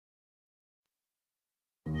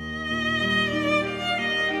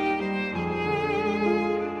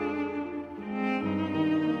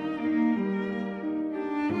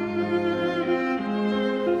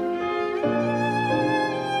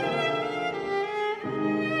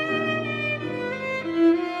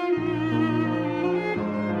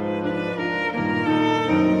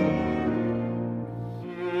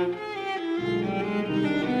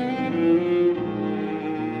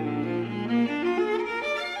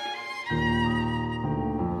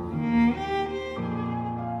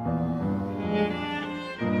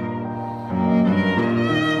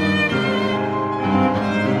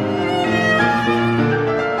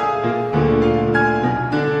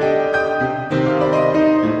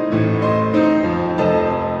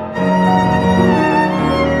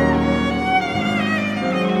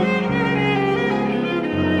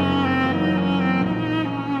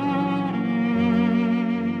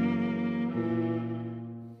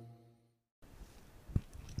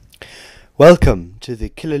Welcome to the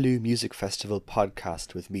Killaloe Music Festival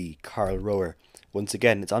podcast with me, Carl Rower. Once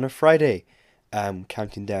again, it's on a Friday,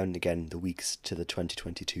 counting down again the weeks to the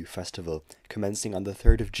 2022 festival, commencing on the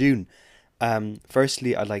 3rd of June.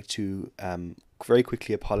 Firstly, I'd like to very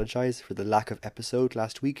quickly apologise for the lack of episode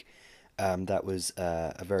last week. That was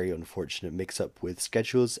a very unfortunate mix-up with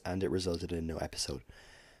schedules and it resulted in no episode.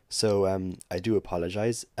 So I do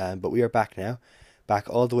apologise, but we are back now, back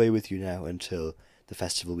all the way with you now until the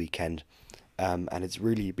festival weekend. And it's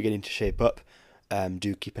really beginning to shape up.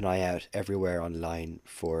 Do keep an eye out everywhere online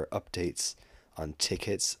for updates on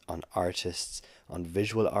tickets, on artists, on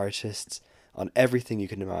visual artists, on everything you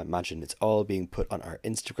can imagine. It's all being put on our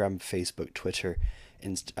Instagram, Facebook, Twitter,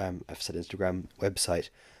 I've said Instagram,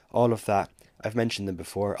 website, all of that. I've mentioned them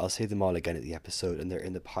before. I'll say them all again at the episode, and they're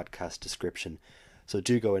in the podcast description. So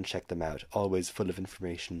do go and check them out. Always full of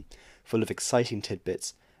information, full of exciting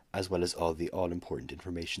tidbits, as well as all the all-important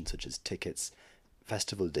information such as tickets,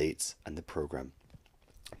 festival dates, and the programme.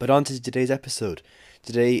 But on to today's episode.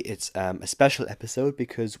 Today it's a special episode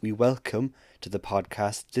because we welcome to the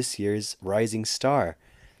podcast this year's rising star,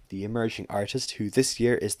 the emerging artist who this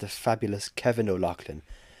year is the fabulous Kevin O'Loughlin,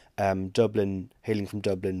 hailing from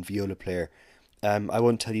Dublin, viola player. I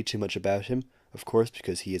won't tell you too much about him, of course,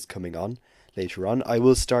 because he is coming on later on. I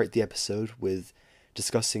will start the episode with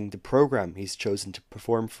discussing the programme he's chosen to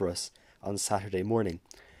perform for us on Saturday morning.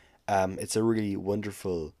 It's a really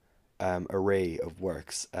wonderful array of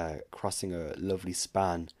works, crossing a lovely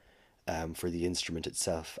span for the instrument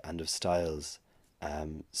itself and of styles.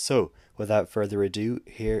 So, without further ado,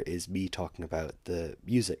 here is me talking about the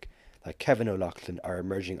music that Kevin O'Loughlin, our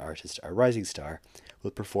emerging artist, our rising star,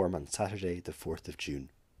 will perform on Saturday the 4th of June.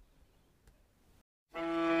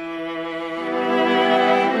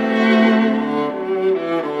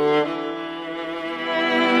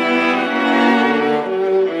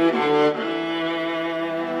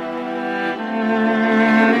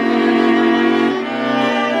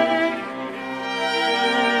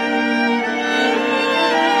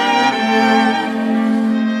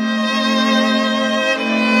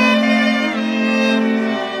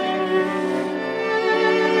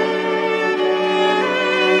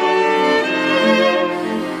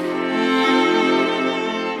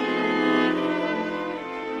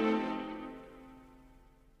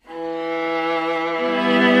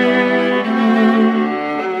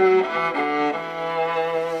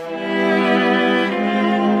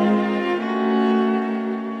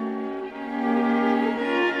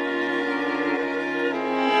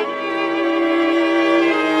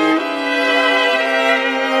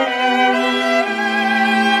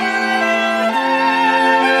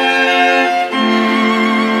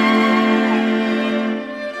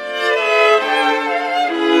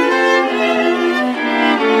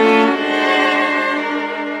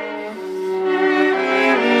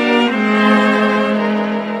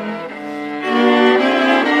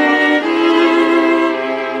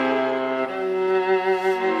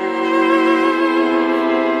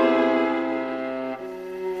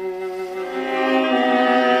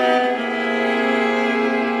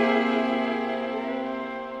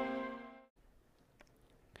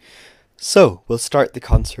 So, we'll start the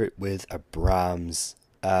concert with a Brahms.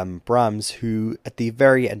 Brahms, who at the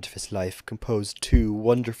very end of his life composed two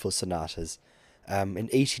wonderful sonatas in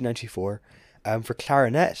 1894 for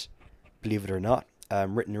clarinet, believe it or not,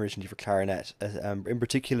 written originally for clarinet. In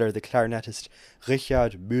particular, the clarinetist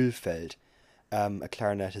Richard Mühlfeld, a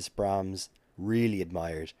clarinetist Brahms really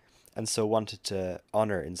admired and so wanted to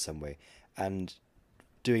honour in some way. And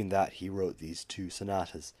doing that, he wrote these two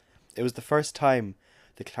sonatas. It was the first time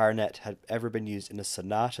the clarinet had ever been used in a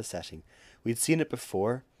sonata setting. We'd seen it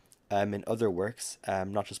before in other works,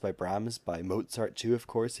 not just by Brahms, by Mozart too, of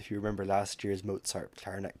course, if you remember last year's Mozart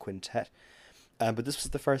Clarinet Quintet. But this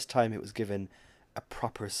was the first time it was given a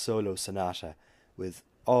proper solo sonata with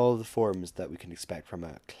all the forms that we can expect from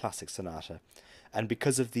a classic sonata. And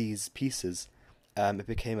because of these pieces, it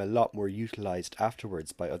became a lot more utilised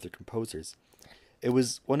afterwards by other composers. It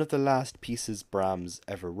was one of the last pieces Brahms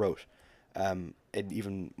ever wrote. And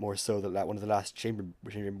even more so that one of the last chamber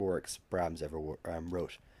works Brahms ever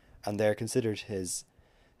wrote, and they're considered his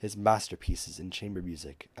masterpieces in chamber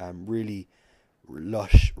music. Really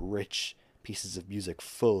lush, rich pieces of music,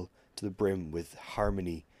 full to the brim with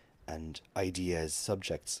harmony and ideas,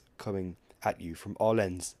 subjects coming at you from all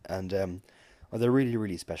ends, and they're really,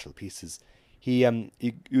 really special pieces.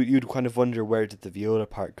 You'd kind of wonder, where did the viola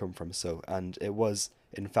part come from? And it was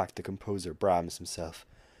in fact the composer Brahms himself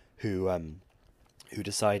who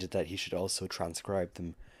decided that he should also transcribe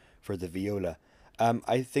them for the viola.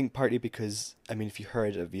 I think partly because, if you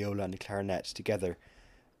heard a viola and a clarinet together,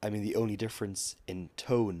 I mean, the only difference in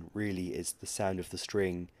tone really is the sound of the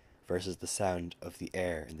string versus the sound of the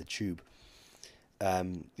air in the tube.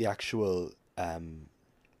 The actual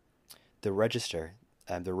the register,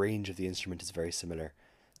 the range of the instrument is very similar.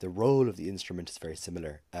 The role of the instrument is very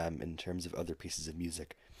similar in terms of other pieces of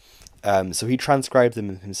music. So he transcribed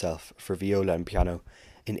them himself for viola and piano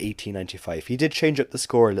in 1895. He did change up the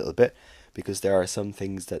score a little bit because there are some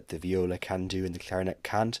things that the viola can do and the clarinet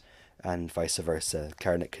can't, and vice versa. The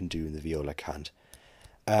clarinet can do and the viola can't.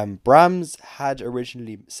 Brahms had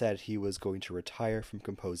originally said he was going to retire from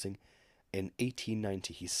composing in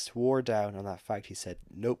 1890. He swore down on that fact. He said,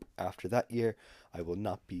 nope, after that year, I will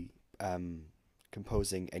not be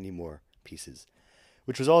composing any more pieces.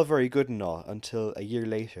 Which was all very good and all until a year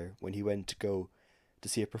later when he went to go to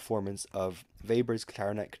see a performance of Weber's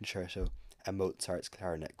Clarinet Concerto and Mozart's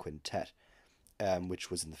Clarinet Quintet, which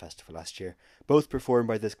was in the festival last year, both performed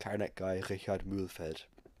by this clarinet guy, Richard Mühlfeld.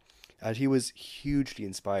 And he was hugely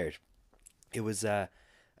inspired. It was an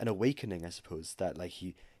awakening, I suppose, that like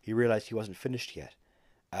he realized he wasn't finished yet.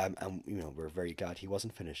 And we're very glad he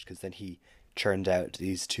wasn't finished, because then he churned out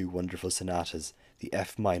these two wonderful sonatas, the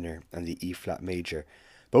F minor and the E flat major,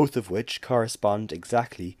 both of which correspond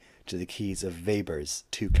exactly to the keys of Weber's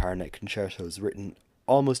two clarinet concertos written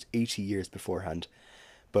almost 80 years beforehand,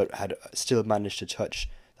 but had still managed to touch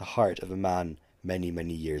the heart of a man many,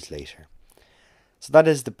 many years later. So that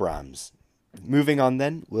is the Brahms. Moving on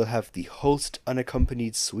then, we'll have the Holst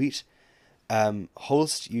Unaccompanied Suite.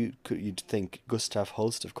 Holst, you'd think Gustav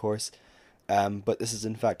Holst, of course, but this is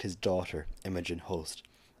in fact his daughter, Imogen Holst.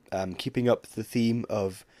 Keeping up the theme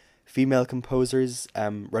of female composers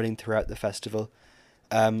running throughout the festival,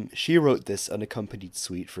 she wrote this unaccompanied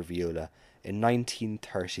suite for viola in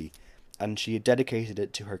 1930, and she had dedicated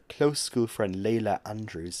it to her close school friend Leila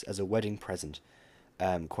Andrews as a wedding present.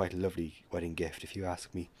 Quite a lovely wedding gift, if you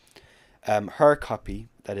ask me. Her copy,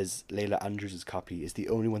 that is Leila Andrews' copy, is the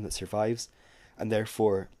only one that survives, and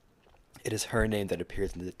therefore it is her name that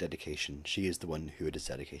appears in the dedication. She is the one who it is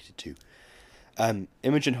dedicated to.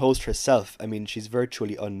 Imogen Holst herself, I mean, she's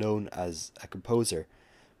virtually unknown as a composer,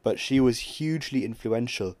 but she was hugely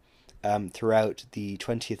influential throughout the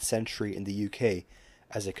 20th century in the UK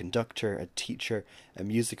as a conductor, a teacher, a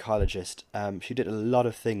musicologist. She did a lot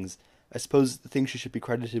of things. I suppose the thing she should be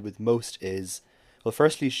credited with most is, well,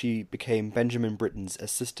 firstly, she became Benjamin Britten's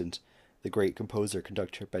assistant, the great composer,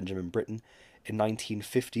 conductor Benjamin Britten, in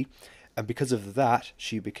 1950, and because of that,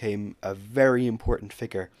 she became a very important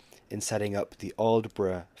figure in setting up the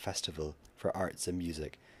Aldborough Festival for Arts and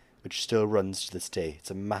Music, which still runs to this day.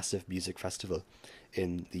 It's a massive music festival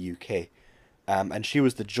in the UK. And she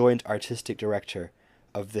was the joint artistic director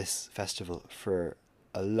of this festival for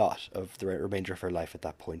a lot of the remainder of her life at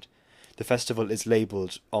that point. The festival is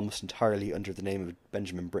labelled almost entirely under the name of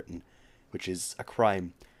Benjamin Britten, which is a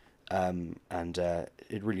crime, and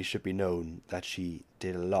it really should be known that she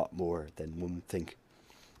did a lot more than one would think.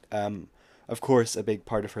 Of course, a big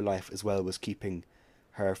part of her life as well was keeping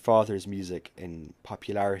her father's music in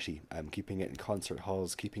popularity, keeping it in concert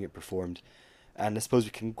halls, keeping it performed, and I suppose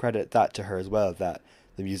we can credit that to her as well, that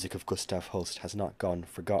the music of Gustav Holst has not gone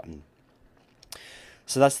forgotten.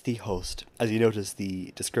 So that's the Holst. As you notice,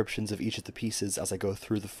 the descriptions of each of the pieces as I go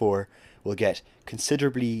through the four will get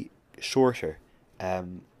considerably shorter.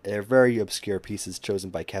 They're very obscure pieces chosen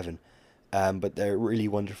by Kevin, but they're really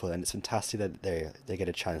wonderful, and it's fantastic that they get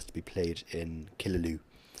a chance to be played in Killaloe.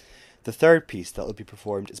 The third piece that will be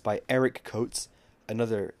performed is by Eric Coates,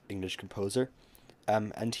 another English composer,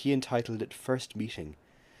 and he entitled it First Meeting.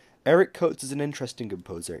 Eric Coates is an interesting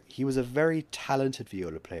composer. He was a very talented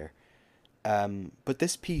viola player. But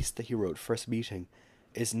this piece that he wrote, First Meeting,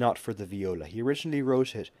 is not for the viola. He originally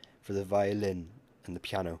wrote it for the violin and the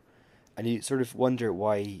piano, and you sort of wonder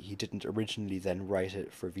why he didn't originally then write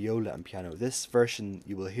it for viola and piano. This version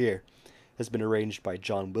you will hear has been arranged by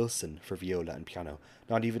John Wilson for viola and piano,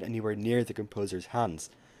 not even anywhere near the composer's hands.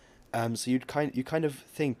 So you kind of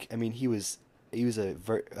think, I mean, he was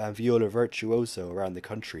a viola virtuoso around the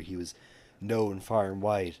country. He was known far and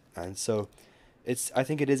wide, and so I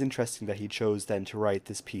think it is interesting that he chose then to write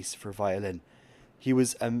this piece for violin. He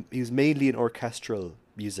was mainly an orchestral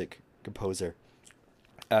music composer.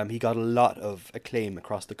 He got a lot of acclaim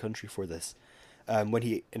across the country for this. When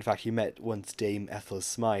he met once Dame Ethel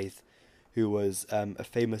Smythe, who was a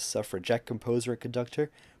famous suffragette composer and conductor,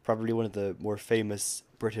 probably one of the more famous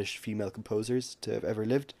British female composers to have ever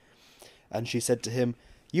lived. And she said to him,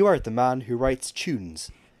 "You are the man who writes tunes.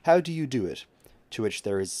 How do you do it?" To which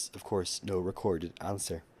there is, of course, no recorded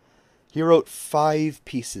answer. He wrote 5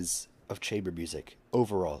 pieces of chamber music,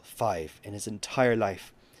 overall, 5, in his entire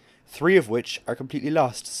life. three of which are completely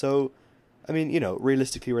lost. So, I mean,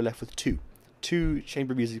 realistically, we're left with two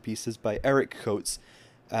chamber music pieces by Eric Coates,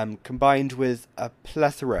 combined with a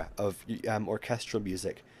plethora of orchestral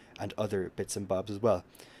music and other bits and bobs as well.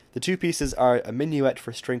 The two pieces are a minuet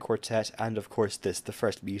for string quartet and, of course, the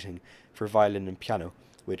first meeting for violin and piano,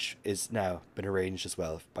 which is now been arranged as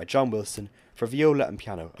well by John Wilson for viola and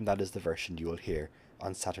piano, and that is the version you will hear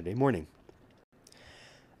on Saturday morning.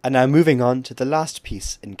 And now moving on to the last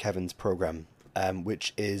piece in Kevin's programme,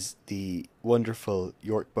 which is the wonderful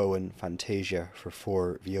York Bowen Fantasia for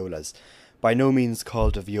four violas. By no means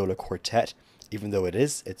called a viola quartet, even though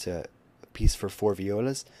it's a piece for four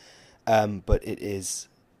violas, but it is,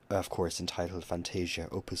 of course, entitled Fantasia,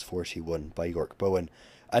 Opus 41 by York Bowen,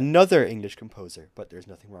 another English composer, but there's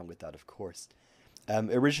nothing wrong with that, of course.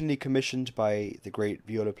 Originally commissioned by the great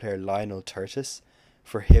viola player Lionel Tertis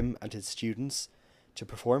for him and his students to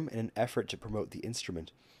perform in an effort to promote the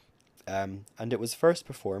instrument. And it was first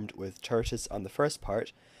performed with Tertis on the first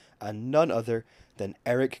part, and none other than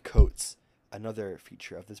Eric Coates, another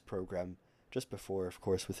feature of this programme, just before, of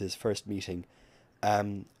course, with his first meeting,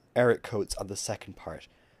 Eric Coates on the second part.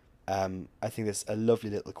 I think there's a lovely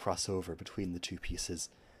little crossover between the two pieces.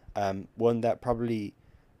 One that probably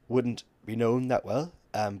wouldn't be known that well,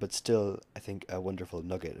 but still, I think, a wonderful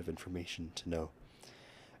nugget of information to know.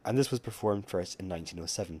 And this was performed first in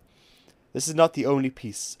 1907. This is not the only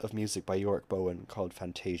piece of music by York Bowen called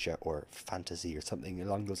Fantasia or Fantasy or something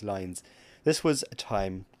along those lines. This was a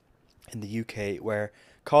time in the UK where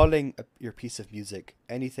calling your piece of music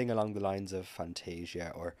anything along the lines of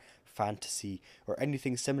Fantasia or Fantasy or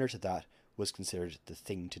anything similar to that was considered the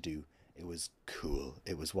thing to do. It was cool.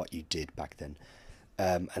 It was what you did back then.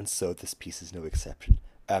 And so this piece is no exception.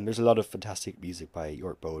 There's a lot of fantastic music by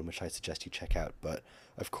York Bowen, which I suggest you check out. But,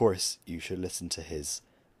 of course, you should listen to his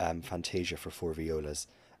Fantasia for four violas.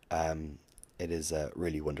 It is a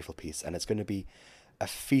really wonderful piece. And it's going to be a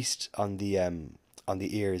feast on the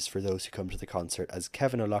ears for those who come to the concert, as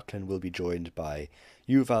Kevin O'Loughlin will be joined by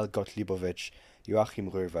Yuval Gottliebovich,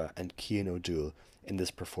 Joachim Röver and Cian O'Doul in this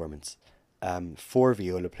performance. Four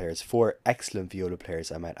excellent viola players,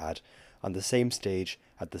 I might add, on the same stage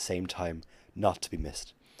at the same time, not to be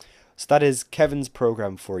missed. So that is Kevin's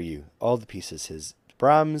programme for you. All the pieces, his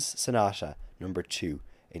Brahms Sonata number 2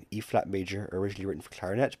 in E-flat major, originally written for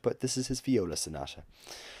clarinet, but this is his viola sonata.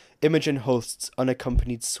 Imogen Holst's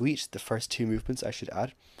Unaccompanied Suite, the first two movements, I should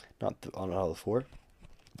add, not on all four.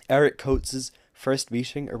 Eric Coates's First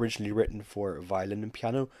Meeting, originally written for violin and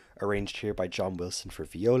piano, arranged here by John Wilson for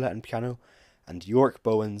viola and piano. And York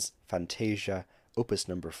Bowen's Fantasia, opus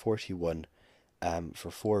number 41, for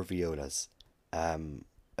four violas.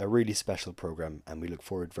 A really special programme, and we look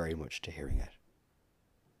forward very much to hearing it.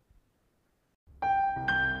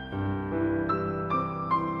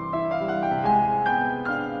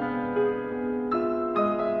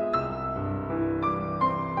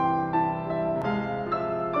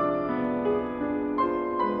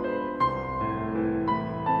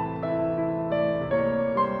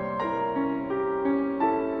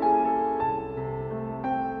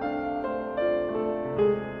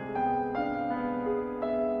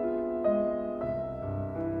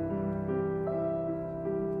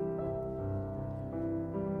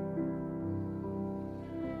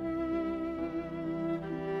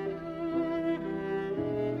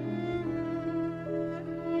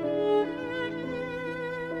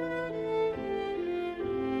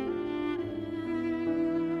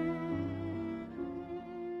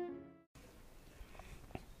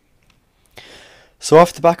 So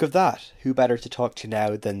off the back of that, who better to talk to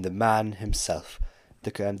now than the man himself,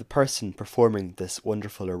 the person performing this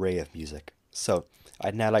wonderful array of music. So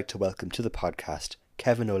I'd now like to welcome to the podcast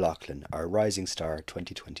Kevin O'Loughlin, our Rising Star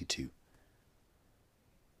 2022.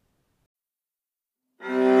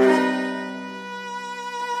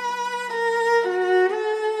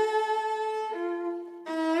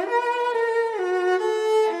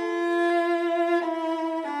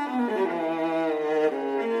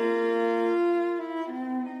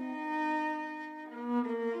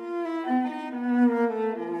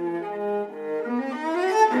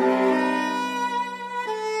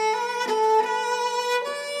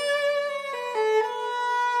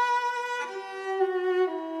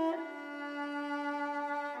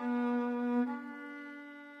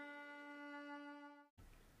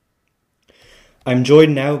 I'm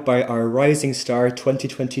joined now by our Rising Star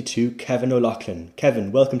 2022, Kevin O'Loughlin.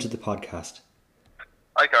 Kevin, welcome to the podcast.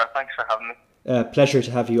 Hi, Gar. Thanks for having me. Pleasure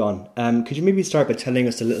to have you on. Could you maybe start by telling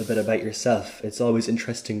us a little bit about yourself? It's always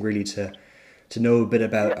interesting, really, to know a bit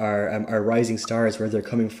about our rising stars, where they're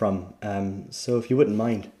coming from. So if you wouldn't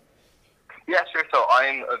mind. Yeah, sure. So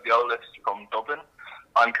I'm a violist from Dublin.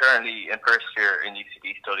 I'm currently in first year in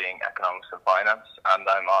UCD studying economics and finance, and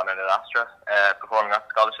I'm on an Astra performing arts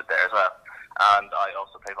scholarship there as well. And I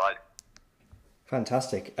also play violin.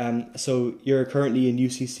 Fantastic. So you're currently in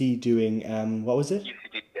UCC doing what was it?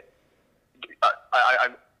 UCD.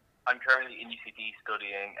 I'm currently in UCD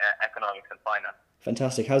studying economics and finance.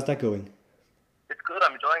 Fantastic. How's that going? It's good.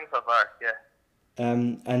 I'm enjoying it so far. Yeah.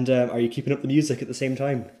 And are you keeping up the music at the same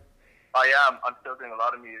time? I am. I'm still doing a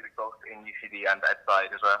lot of music both in UCD and outside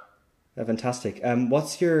as well. Fantastic.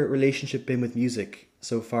 What's your relationship been with music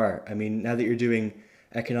so far? I mean, now that you're doing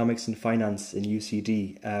economics and finance in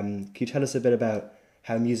UCD, can you tell us a bit about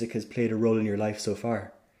how music has played a role in your life so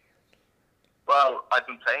far? Well, I've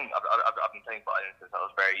been playing violin since I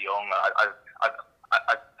was very young.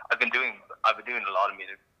 I've been doing a lot of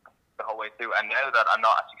music the whole way through, and now that I'm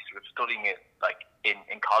not actually sort of studying it like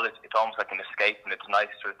in college, it's almost like an escape, and it's a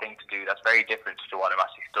nice sort of thing to do that's very different to what I'm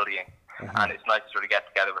actually studying. And it's nice to sort of get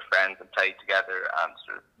together with friends and play together and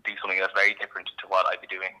sort of do something that's very different to what I'd be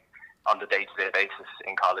doing on the day-to-day basis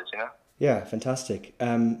in college, you know? Yeah, fantastic.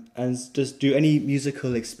 And do any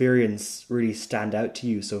musical experience really stand out to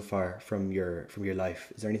you so far from your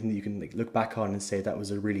life? Is there anything that you can look back on and say that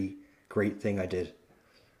was a really great thing I did?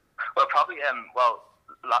 Well, probably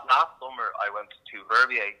last summer I went to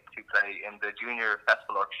Verbier to play in the junior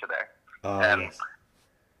festival orchestra there. Yes.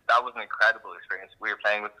 That was an incredible experience. We were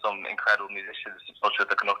playing with some incredible musicians, such as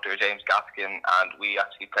the conductor James Gaskin, and we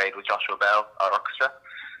actually played with Joshua Bell, our orchestra.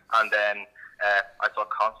 And then I saw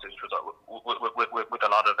concerts with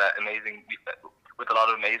a lot of amazing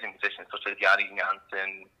musicians, such as Yadi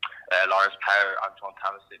Jansen, Lars Power, Anton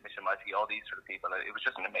Tamasic, Mission Mighty, all these sort of people. It was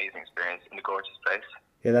just an amazing experience in a gorgeous place.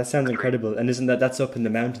 Yeah, that sounds incredible. And isn't that's up in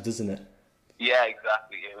the mountains, isn't it? Yeah,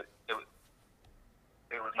 exactly.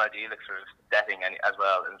 It was an idyllic sort of setting as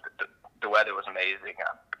well, and the weather was amazing.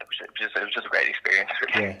 It was just a great experience.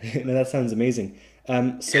 Really. Yeah, no, that sounds amazing.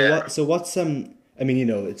 What's I mean,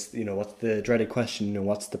 it's what's the dreaded question?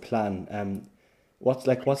 What's the plan?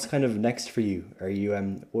 What's kind of next for you? Are you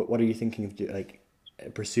what are you thinking of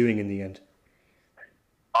pursuing in the end?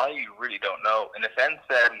 I really don't know. In a sense,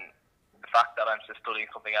 the fact that I'm still studying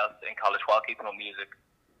something else in college while keeping on music,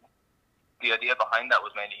 the idea behind that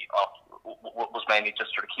was mainly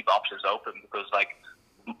just sort of keep options open, because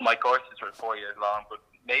my course is sort of 4 years long, but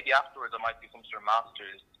maybe afterwards I might do some sort of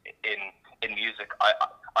master's in music.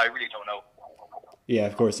 I really don't know. Yeah,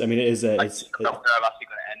 of course. I mean, it is. I'm actually going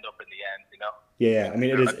to end up in the end, you know. Yeah, I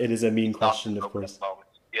mean, it is a mean question, of course.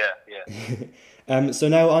 Yeah. So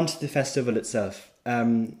now on to the festival itself.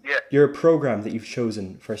 Your program that you've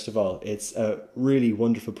chosen, first of all, it's a really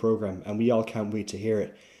wonderful program, and we all can't wait to hear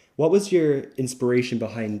it. What was your inspiration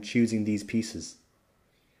behind choosing these pieces?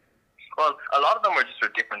 Well, a lot of them were just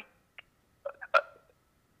sort of different.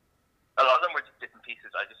 A lot of them were just different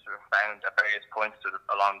pieces I just sort of found at various points sort of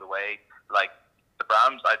along the way. Like the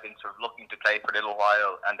Brahms, I've been sort of looking to play for a little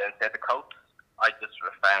while, and then say the Coates, I just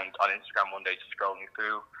sort of found on Instagram one day, just scrolling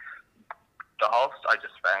through. The Holst, I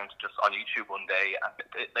just found just on YouTube one day,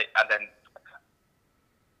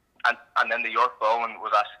 and then the York Bowen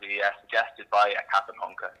was actually suggested by Captain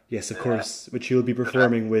Hunka. Yes, of course, which you'll be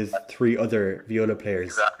performing with 3 other viola players.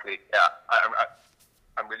 Exactly, yeah.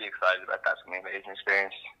 I'm really excited about that. It's an amazing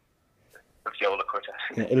experience. The viola quartet.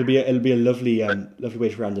 Yeah, it'll be a lovely way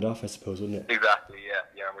to round it off, I suppose, wouldn't it? Exactly,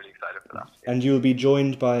 yeah. I'm really excited for that. Yeah. And you'll be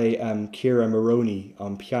joined by Kira Maroney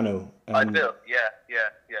on piano. I will, yeah.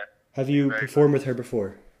 Have you performed with her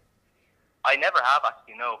before? I never have,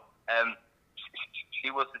 actually, no. She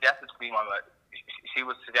was suggested to me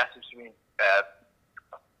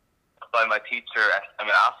by my teacher at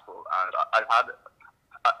Aspel, and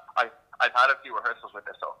I've had a few rehearsals with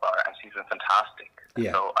her so far, and she's been fantastic.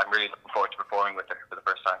 Yeah. So I'm really looking forward to performing with her for the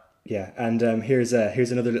first time. Yeah, and here's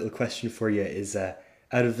another little question for you: is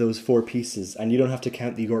out of those 4 pieces, and you don't have to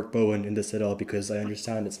count the York Bowen in this at all, because I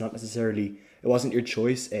understand it wasn't your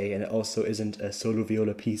choice, and it also isn't a solo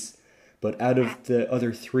viola piece. But out of the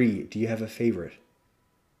other 3, do you have a favourite?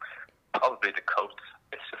 Probably the Coates.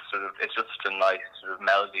 It's just such a nice sort of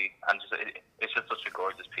melody, and it's just such a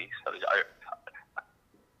gorgeous piece.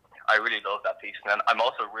 I really love that piece, and I'm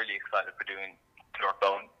also really excited for doing York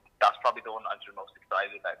Bowen. That's probably the one I'm the most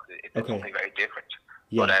excited about, because it's something very different.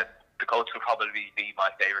 Yeah. But the Coates will probably be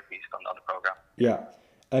my favourite piece on the program. Yeah.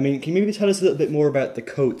 I mean, can you maybe tell us a little bit more about the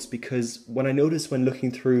Coates? Because when I noticed when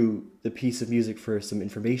looking through the piece of music for some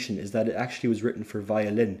information is that it actually was written for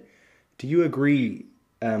violin. Do you agree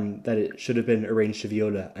that it should have been arranged to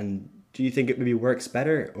viola? And do you think it maybe works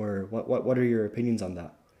better? Or what are your opinions on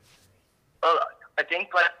that? Well, I think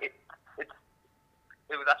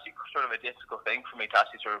it was actually sort of a difficult thing for me to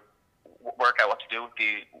actually sort of work out what to do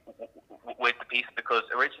with the piece, because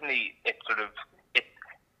originally it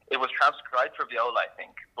was transcribed for viola, I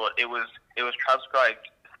think, but it was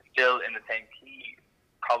transcribed still in the same key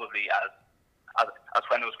probably as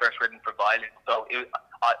when it was first written for violin. So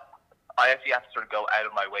I actually had to sort of go out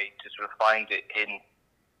of my way to sort of find it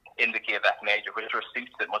in the key of F major, which sort of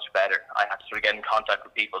suits it much better. I had to sort of get in contact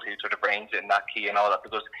with people who sort of range it in that key and all that,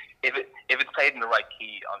 because if it's played in the right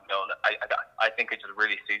key on viola, I think it just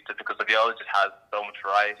really suits it, because the viola just has so much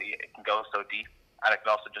variety. It can go so deep, and it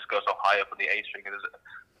can also just go so high up on the A string. There's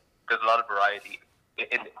a lot of variety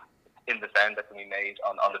in the sound that can be made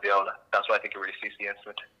on the viola. That's why I think it really suits the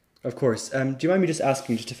instrument. Of course. Do you mind me just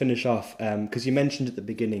asking, just to finish off, because you mentioned at the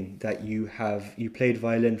beginning that you played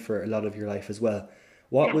violin for a lot of your life as well.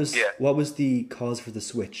 What was the cause for the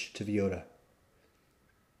switch to viola?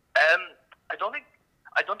 I don't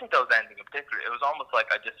think that was anything in particular. It was almost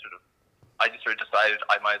like I just sort of decided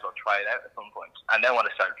I might as well try it out at some point. And then when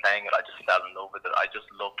I started playing it, I just fell in love with it. I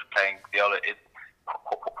just loved playing viola.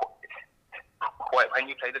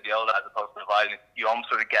 When you play the viola as opposed to the violin, you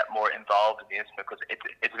almost sort of get more involved in the instrument, because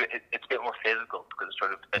it's a bit more physical, because it's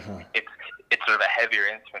sort of a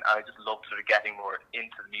heavier instrument. And I just love sort of getting more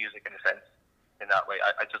into the music in a sense. In that way,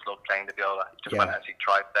 I just love playing the viola. Just when I actually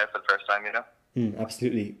tried it out for the first time, you know.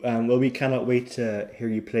 Absolutely. Well, we cannot wait to hear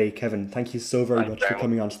you play, Kevin. Thank you so very much for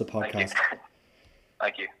coming onto the podcast.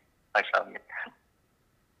 Thank you. Thanks for having me.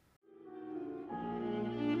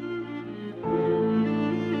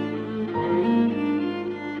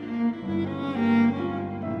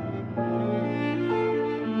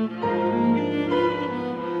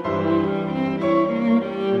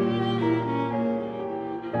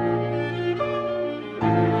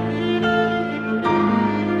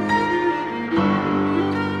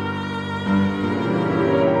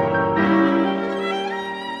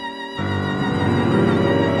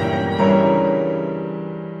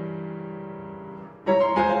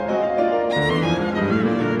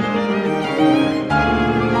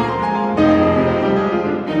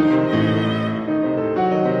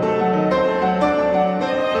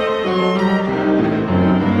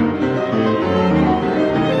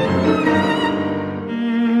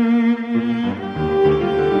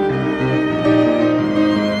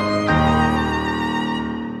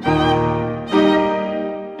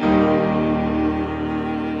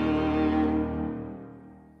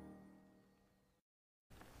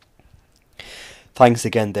 Thanks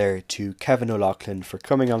again there to Kevin O'Loughlin for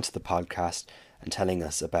coming onto the podcast and telling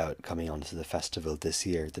us about coming onto the festival this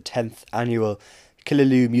year, the 10th annual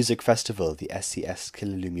Killaloe Music Festival, the SCS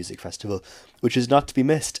Killaloe Music Festival, which is not to be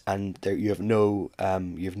missed, and there you have no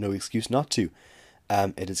excuse not to.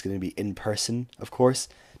 It is going to be in person, of course.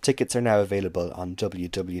 Tickets are now available on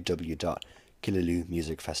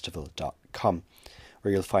www.killaloemusicfestival.com,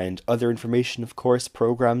 where you'll find other information, of course,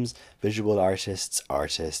 programs, visual artists,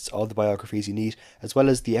 all the biographies you need, as well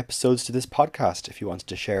as the episodes to this podcast if you wanted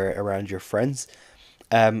to share it around your friends.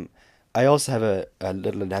 I also have a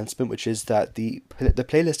little announcement, which is that the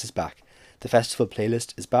playlist is back. The festival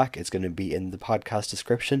playlist is back. It's going to be in the podcast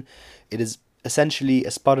description. It is essentially a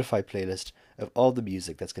Spotify playlist of all the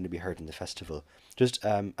music that's going to be heard in the festival.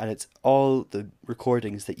 And it's all the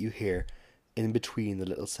recordings that you hear in between the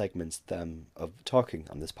little segments of talking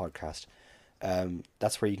on this podcast.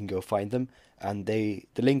 That's where you can go find them, and the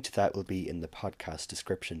link to that will be in the podcast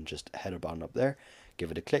description. Just head up there,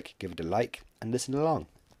 give it a click, give it a like, and listen along.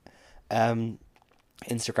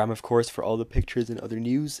 Instagram, of course, for all the pictures and other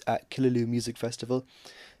news at Killaloe Music Festival,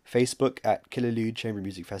 Facebook at Killaloe Chamber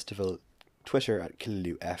Music Festival, Twitter at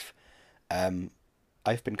KillaloeF.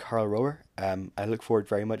 I've been Carl Rower. I look forward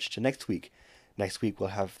very much to next week. Next week we'll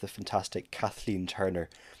have the fantastic Kathleen Turner,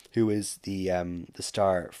 who is the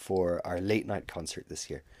star for our late night concert this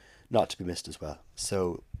year. Not to be missed as well.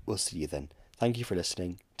 So we'll see you then. Thank you for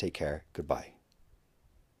listening. Take care. Goodbye.